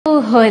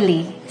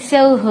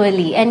so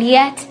holy, and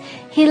yet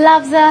he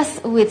loves us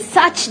with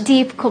such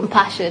deep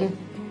compassion.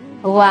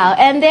 Wow.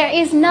 And there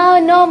is now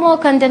no more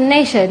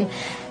condemnation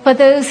for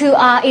those who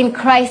are in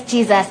Christ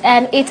Jesus.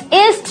 And it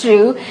is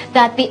true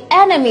that the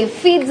enemy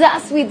feeds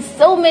us with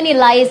so many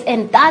lies,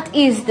 and that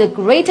is the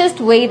greatest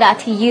way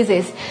that he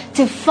uses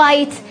to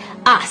fight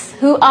us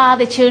who are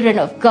the children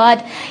of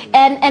God,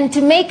 and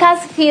to make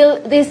us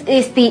feel this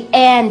is the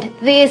end.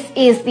 This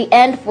is the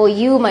end for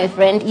you, my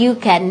friend. You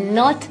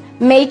cannot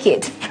make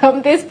it.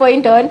 From this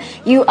point on,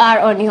 you are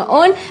on your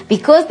own,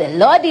 because the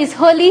Lord is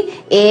holy.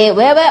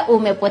 Wewe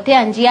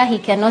umepotea njia, he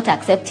cannot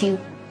accept you.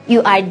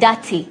 You are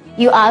dirty.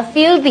 You are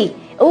filthy.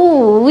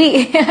 Ooh,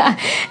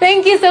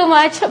 thank you so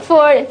much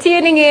for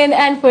tuning in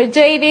and for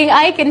joining.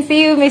 I can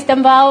see you, Mr.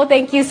 Mbao.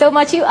 Thank you so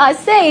much. You are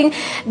saying,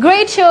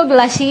 great show,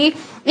 Glashi.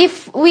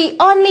 If we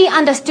only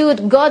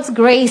understood God's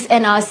grace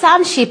and our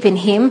sonship in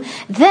him,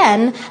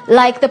 then,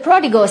 like the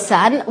prodigal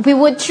son, we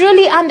would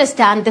truly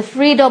understand the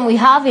freedom we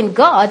have in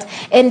God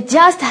and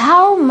just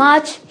how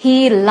much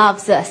he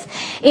loves us.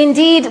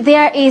 Indeed,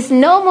 there is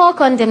no more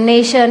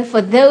condemnation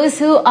for those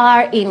who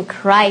are in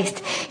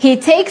Christ. He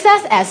takes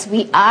us as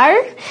we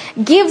are,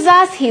 gives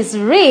us his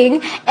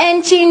ring,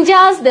 and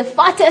changes the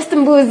fattest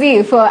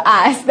mbuzi for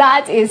us.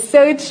 That is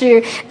so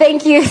true.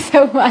 Thank you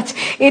so much.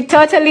 It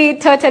totally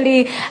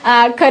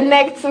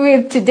connects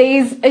with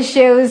today's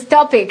show's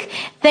topic.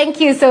 Thank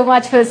you so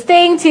much for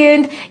staying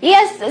tuned.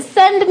 Yes,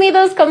 send me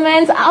those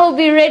comments. I'll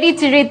be ready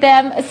to read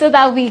them so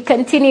that we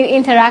continue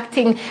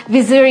interacting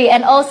vizuri.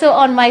 And also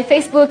on my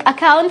Facebook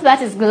account,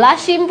 that is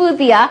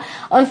Glashimbudia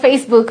on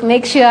Facebook.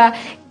 Make sure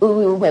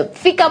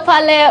umefika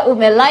pale,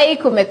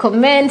 ume-like,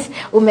 ume-comment,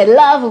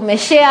 ume-love,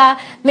 ume-share.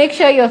 Make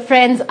sure your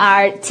friends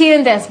are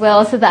tuned as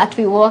well so that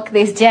we walk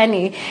this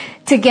journey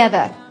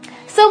together.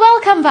 So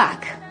welcome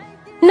back.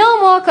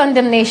 No more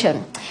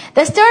condemnation.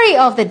 The story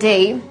of the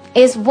day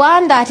is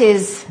one that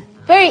is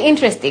very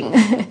interesting.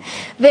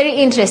 Very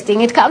interesting.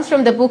 It comes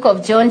from the book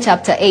of John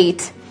chapter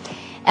 8.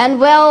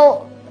 And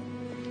well,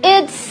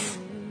 it's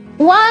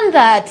one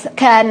that we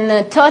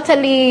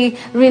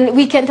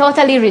can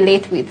totally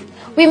relate with.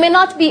 We may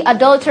not be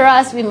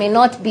adulterers. We may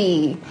not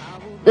be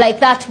like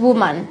that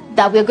woman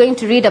that we're going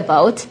to read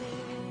about.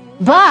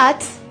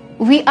 But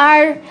we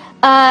are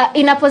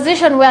in a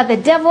position where the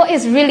devil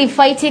is really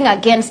fighting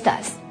against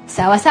us.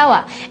 Sawa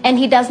sawa. And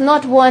he does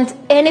not want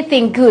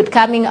anything good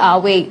coming our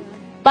way.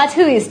 But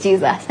who is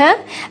Jesus?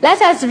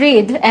 Let us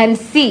read and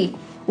see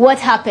what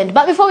happened.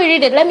 But before we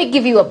read it, let me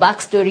give you a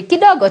backstory.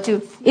 Kidogo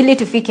tu, ili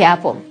tufike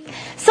hapo.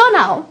 So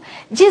now,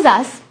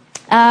 Jesus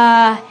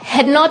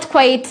had not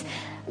quite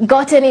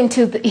gotten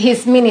into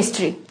his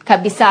ministry,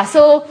 kabisa.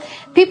 So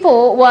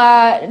people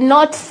were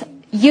not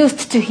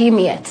used to him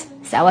yet.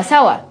 Sawa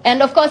sawa.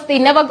 And of course, they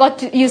never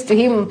got used to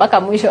him mpaka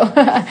mwisho.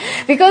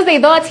 Because they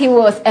thought he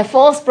was a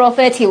false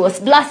prophet. He was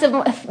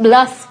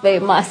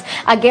blasphemous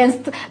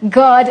against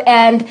God.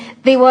 And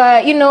they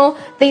were,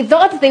 they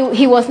thought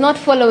he was not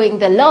following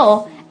the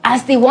law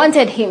as they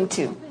wanted him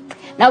to.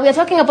 Now we are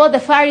talking about the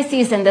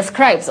Pharisees and the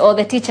scribes, or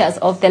the teachers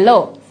of the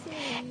law.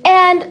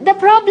 And the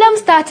problem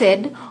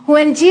started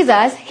when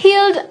Jesus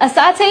healed a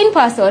certain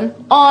person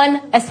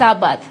on a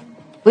Sabbath.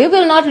 We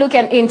will not look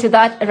into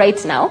that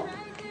right now.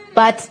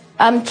 But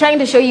I'm trying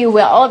to show you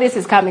where all this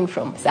is coming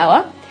from.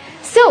 Sawa?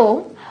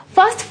 So,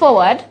 fast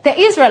forward, the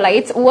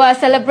Israelites were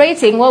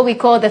celebrating what we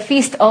call the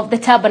Feast of the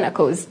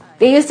Tabernacles.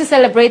 They used to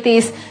celebrate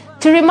this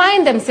to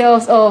remind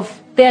themselves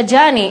of their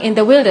journey in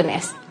the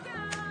wilderness.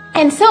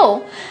 And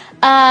so,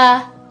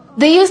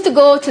 they used to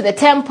go to the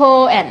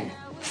temple and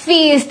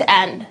feast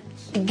and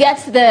get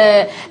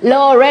the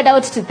law read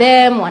out to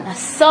them,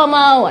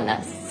 wanasoma,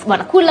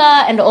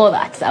 wanakula, and all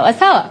that. Sawa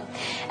sawa.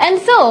 And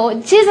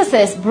so,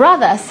 Jesus'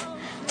 brothers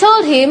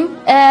told him,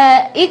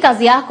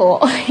 kazi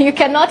yako, you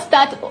cannot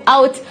start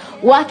out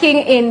working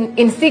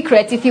in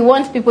secret if you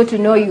want people to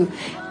know you.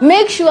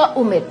 Make sure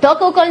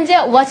umetoka uko nje,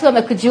 watu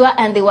wamekujua.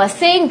 And they were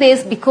saying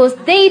this because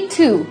they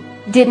too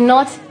did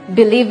not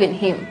believe in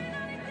him.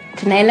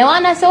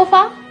 Tunaelewana so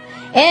far?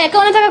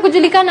 Kama unataka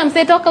kujulikana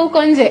msetoka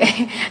uko nje.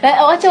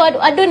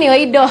 Wacha adoni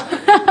waido.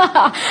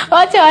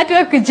 Wacha watu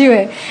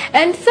wakujue.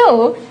 And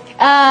so,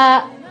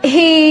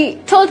 he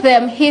told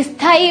them his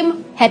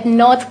time had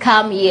not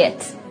come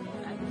yet.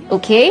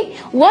 Okay,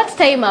 what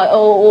time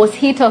was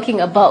he talking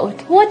about?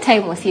 What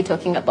time was he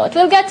talking about?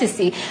 We'll get to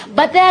see.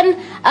 But then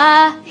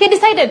he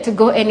decided to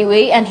go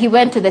anyway, and he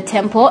went to the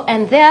temple,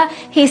 and there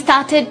he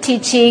started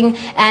teaching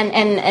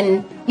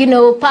and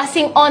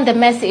passing on the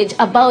message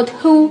about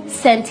who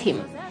sent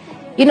him.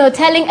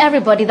 Telling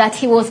everybody that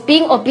he was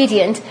being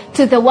obedient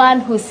to the one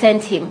who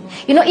sent him.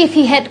 If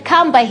he had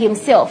come by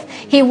himself,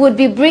 he would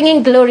be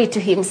bringing glory to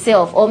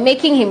himself or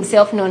making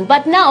himself known.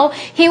 But now,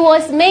 he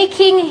was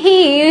making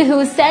he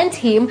who sent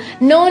him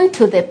known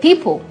to the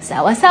people.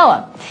 Sawa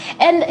sawa.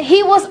 And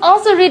he was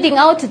also reading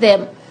out to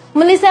them,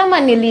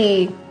 Mulisema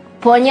nili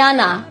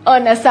ponyana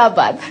on a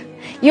Sabbath.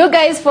 You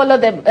guys follow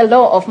the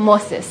law of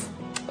Moses.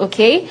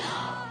 Okay?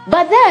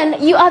 But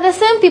then, you are the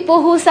same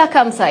people who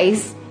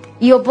circumcise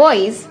your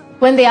boys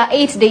when they are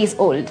 8 days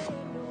old.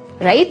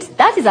 right?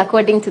 That is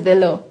according to the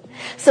law.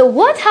 So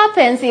what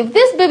happens if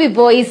this baby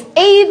boy's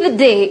 8th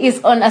day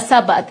is on a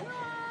Sabbath?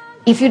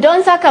 If you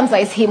don't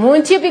circumcise him,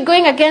 won't you be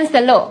going against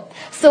the law?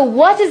 So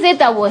what is it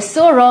that was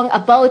so wrong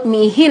about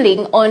me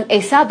healing on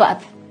a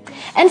Sabbath?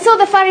 And so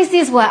the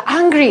Pharisees were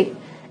angry.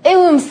 They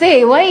would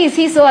say, why is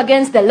he so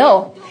against the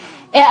law?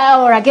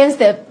 Or against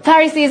the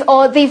Pharisees,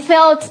 or they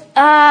felt,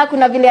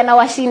 kuna vile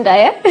anawashinda,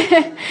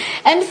 eh?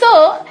 And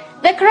so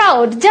the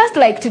crowd, just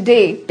like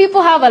today,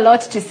 people have a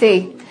lot to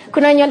say.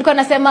 Kuna wenye walikuwa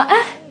nasema,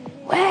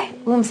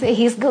 say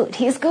he's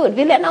good,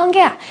 vile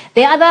anaongea.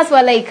 The others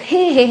were like,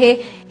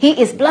 hey,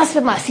 he is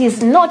blasphemous, he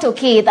is not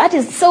okay, that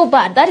is so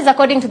bad. That is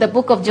according to the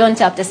book of John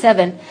chapter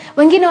 7.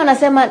 Wengine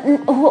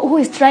wanasema, who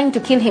is trying to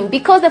kill him?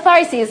 Because the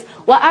Pharisees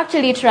were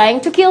actually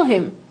trying to kill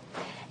him.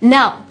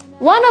 Now,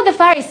 one of the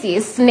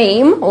Pharisees'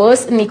 name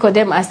was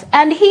Nicodemus,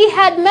 and he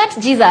had met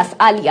Jesus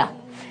earlier.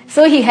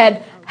 So he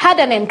had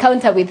an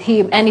encounter with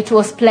him, and it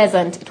was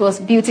pleasant, it was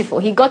beautiful.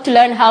 He got to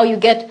learn how you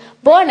get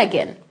born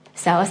again.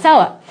 Sawa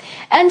sawa.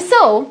 And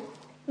so,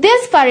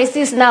 these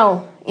Pharisees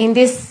now, in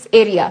this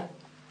area,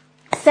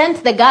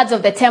 sent the guards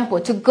of the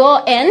temple to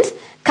go and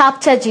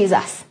capture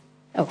Jesus.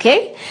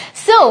 Okay?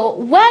 So,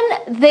 when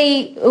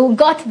they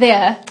got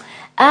there,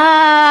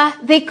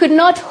 they could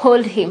not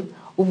hold him.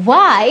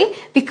 Why?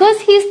 Because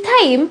his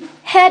time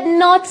had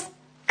not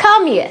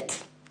come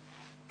yet.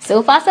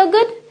 So far, so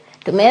good.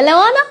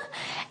 Tumeelewana?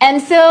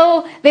 And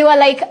so they were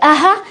like,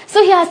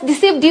 so he has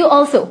deceived you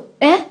also.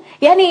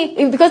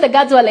 Yani, because the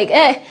guards were like,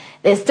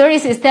 the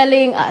stories he's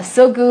telling are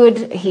so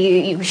good,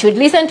 you should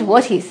listen to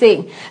what he's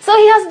saying. So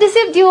he has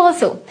deceived you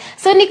also.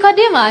 So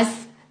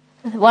Nicodemus,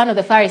 one of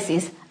the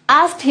Pharisees,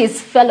 asked his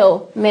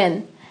fellow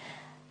men,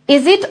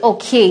 is it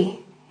okay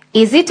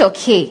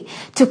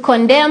to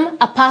condemn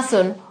a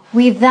person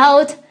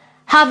without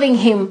having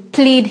him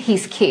plead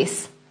his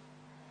case?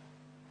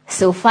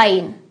 So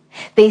fine.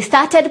 They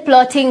started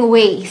plotting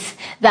ways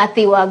that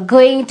they were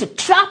going to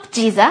trap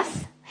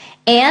Jesus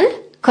and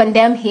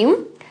condemn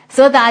him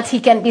so that he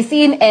can be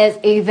seen as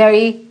a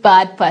very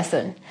bad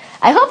person.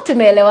 I hope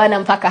tumeelewana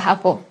mpaka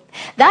hapo.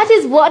 That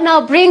is what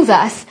now brings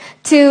us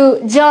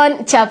to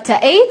John chapter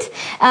 8,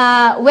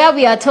 where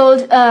we are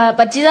told,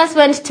 but Jesus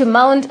went to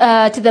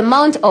the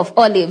Mount of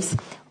Olives.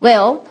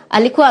 Well,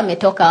 alikuwa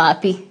ametoka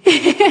wapi?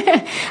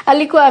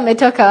 Alikuwa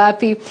ametoka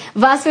wapi?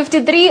 Verse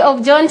 53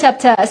 of John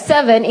chapter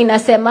 7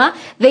 inasema,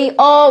 they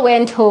all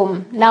went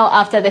home. Now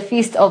after the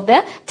feast of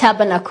the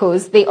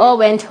tabernacles, they all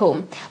went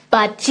home.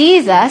 But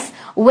Jesus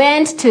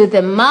went to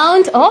the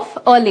Mount of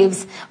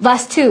Olives.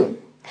 Verse 2.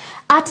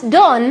 At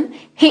dawn,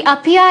 he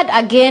appeared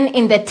again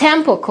in the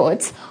temple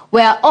courts,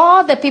 where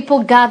all the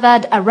people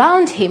gathered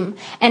around him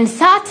and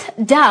sat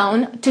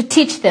down to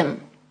teach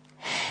them.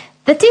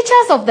 The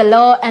teachers of the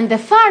law and the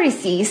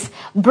Pharisees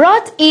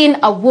brought in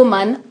a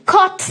woman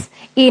caught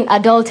in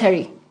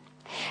adultery.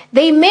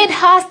 They made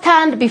her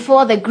stand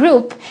before the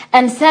group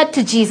and said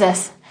to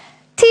Jesus,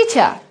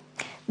 "Teacher,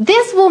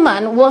 this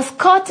woman was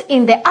caught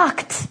in the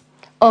act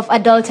of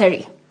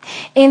adultery.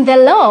 In the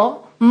law,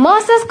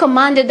 Moses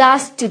commanded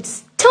us to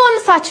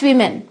stone such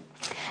women.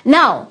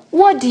 Now,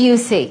 what do you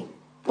say?"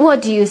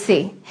 What do you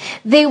say?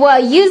 They were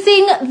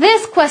using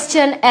this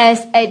question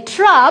as a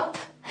trap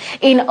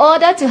in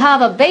order to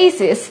have a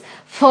basis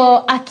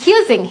for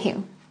accusing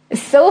him.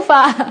 So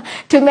far,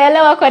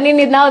 tumeelewa kwa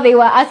nini now they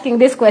were asking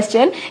this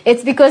question.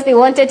 It's because they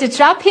wanted to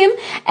trap him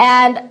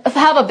and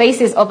have a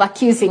basis of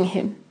accusing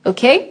him.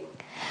 Okay?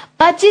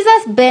 But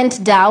Jesus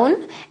bent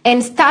down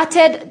and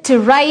started to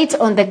write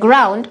on the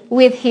ground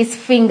with his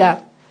finger.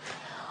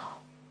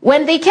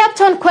 When they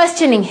kept on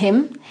questioning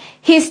him,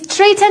 he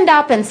straightened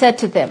up and said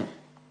to them,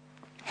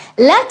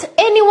 "Let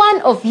any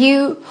one of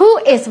you who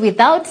is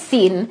without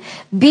sin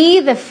be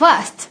the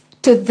first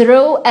to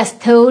throw a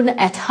stone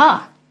at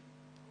her."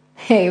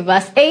 Hey,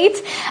 verse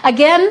 8,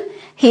 again,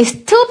 he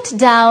stooped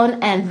down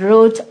and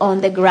wrote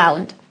on the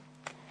ground.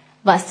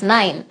 Verse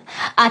 9,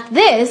 at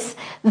this,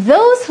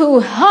 those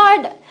who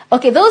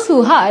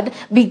heard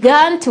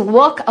began to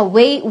walk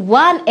away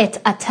one at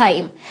a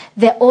time,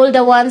 the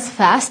older ones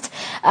first,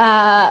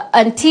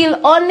 until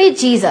only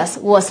Jesus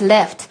was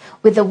left,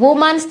 with the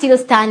woman still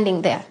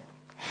standing there.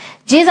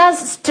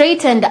 Jesus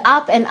straightened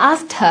up and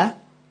asked her,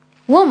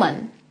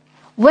 "Woman,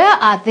 where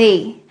are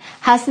they?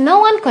 Has no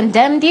one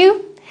condemned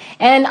you?"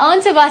 And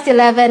on to verse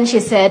 11, she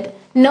said,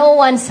 "No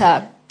one,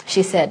 sir,"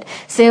 she said.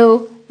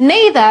 "So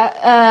neither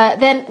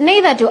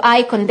do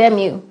I condemn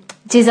you,"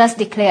 Jesus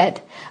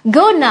declared.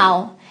 "Go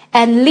now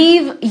and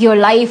live your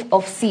life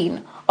of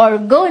sin," or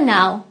 "Go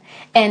now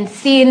and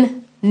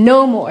sin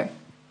no more."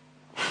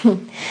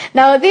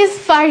 Now these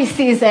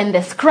Pharisees and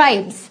the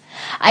scribes,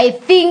 I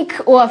think,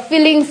 were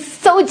feeling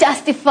so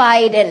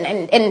justified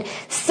and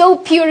so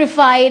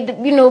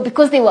purified,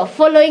 because they were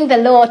following the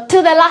law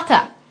to the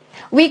letter.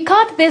 We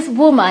caught this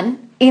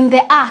woman in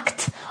the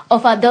act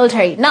of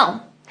adultery.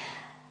 Now,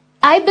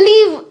 I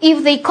believe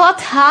if they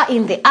caught her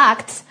in the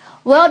act,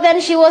 well,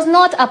 then she was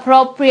not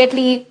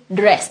appropriately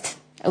dressed.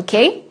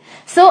 Okay?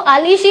 So,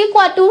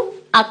 alishikwa tu,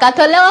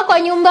 akatolewa kwa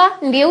nyumba,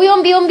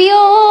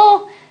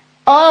 mbio,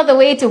 all the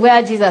way to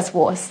where Jesus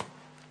was.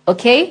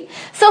 Okay?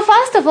 So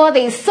first of all,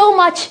 there is so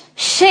much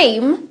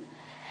shame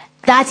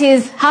that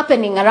is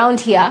happening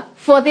around here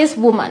for this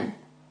woman.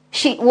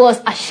 She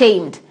was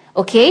ashamed.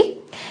 Okay?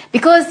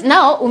 Because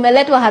now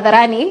umeletwa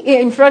hadharani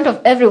in front of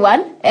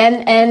everyone,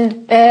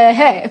 and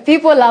hey,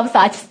 people love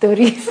such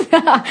stories.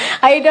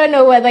 I don't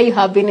know whether you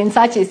have been in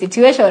such a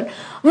situation.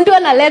 Mtu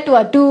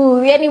analetwa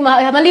tu, yani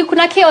mali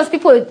kuna chaos.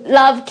 People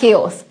love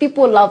chaos.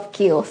 People love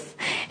chaos.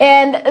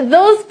 And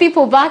those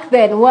people back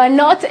then were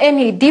not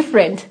any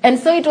different. And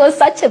so it was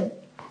such a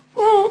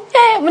you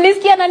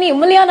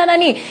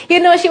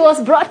know, she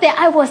was brought there.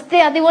 I was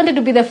there. They wanted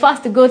to be the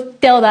first to go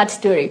tell that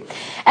story.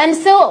 And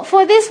so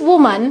for this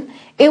woman,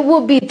 it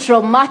would be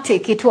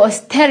traumatic. It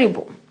was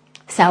terrible.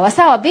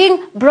 Sawa,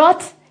 being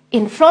brought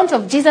in front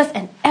of Jesus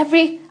and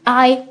every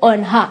eye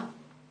on her.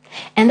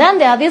 And then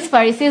there are these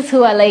Pharisees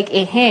who are like,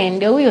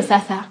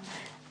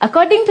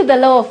 according to the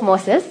law of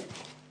Moses,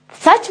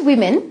 such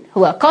women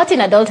who are caught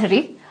in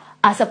adultery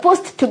are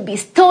supposed to be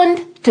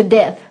stoned to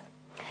death.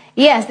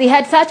 Yes, they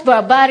had such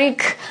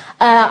barbaric,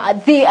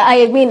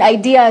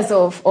 ideas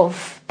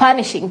of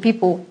punishing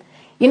people.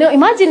 You know,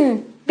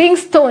 imagine being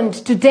stoned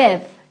to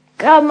death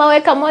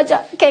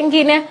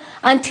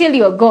until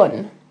you're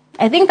gone.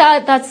 I think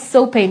that's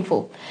so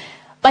painful.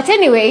 But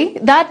anyway,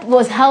 that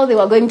was how they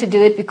were going to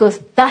do it, because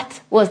that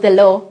was the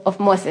law of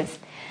Moses.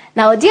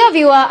 Now, dear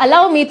viewer,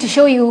 allow me to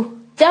show you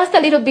just a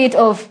little bit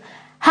of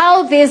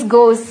how this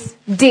goes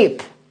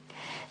deep.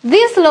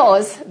 These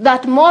laws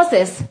that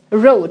Moses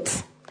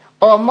wrote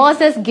or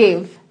Moses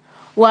gave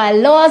were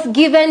laws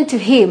given to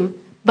him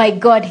by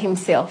God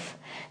himself.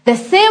 The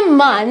same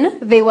man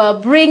they were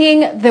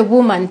bringing the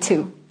woman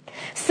to.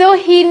 So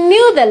he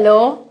knew the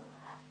law.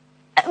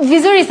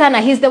 Vizuri sana,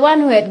 he's the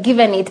one who had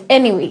given it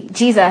anyway.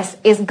 Jesus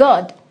is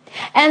God.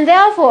 And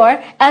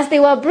therefore, as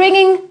they were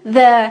bringing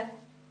the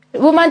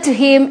woman to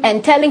him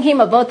and telling him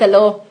about the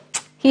law,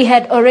 he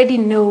had already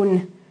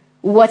known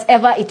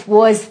whatever it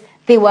was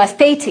they were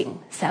stating.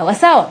 Sawa.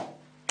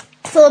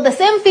 So the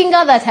same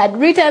finger that had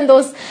written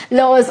those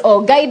laws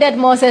or guided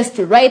Moses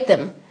to write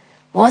them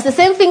was the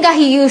same finger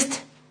he used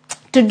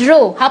to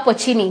draw hapo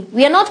chini.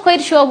 We are not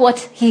quite sure what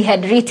he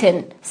had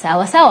written.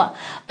 Sawa.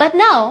 But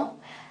now,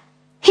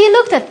 he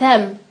looked at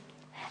them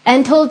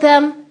and told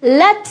them,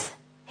 let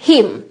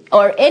him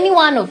or any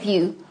one of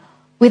you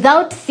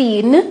without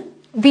sin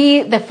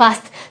be the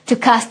first to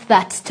cast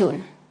that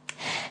stone.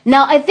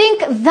 Now, I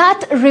think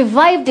that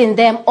revived in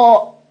them,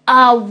 or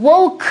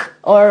awoke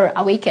or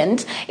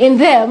awakened in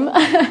them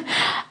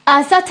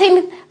a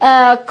certain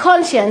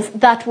conscience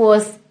that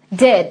was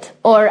dead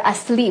or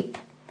asleep.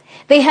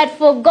 They had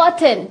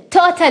forgotten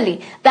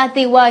totally that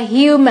they were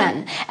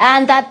human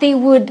and that they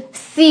would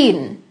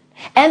sin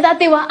and that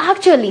they were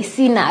actually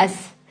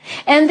sinners.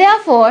 And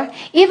therefore,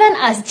 even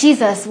as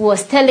Jesus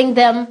was telling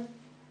them,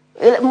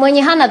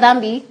 mwenye hana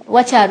dhambi,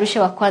 wacha arushe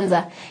wa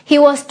kwanza, he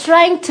was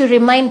trying to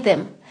remind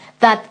them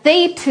that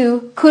they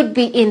too could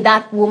be in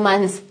that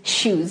woman's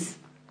shoes,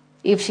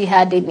 if she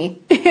had any.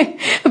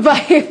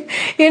 But,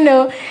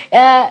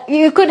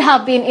 you could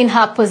have been in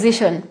her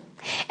position.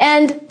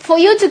 And for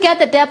you to get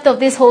the depth of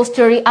this whole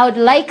story, I would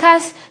like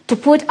us to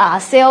put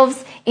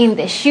ourselves in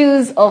the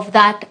shoes of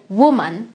that woman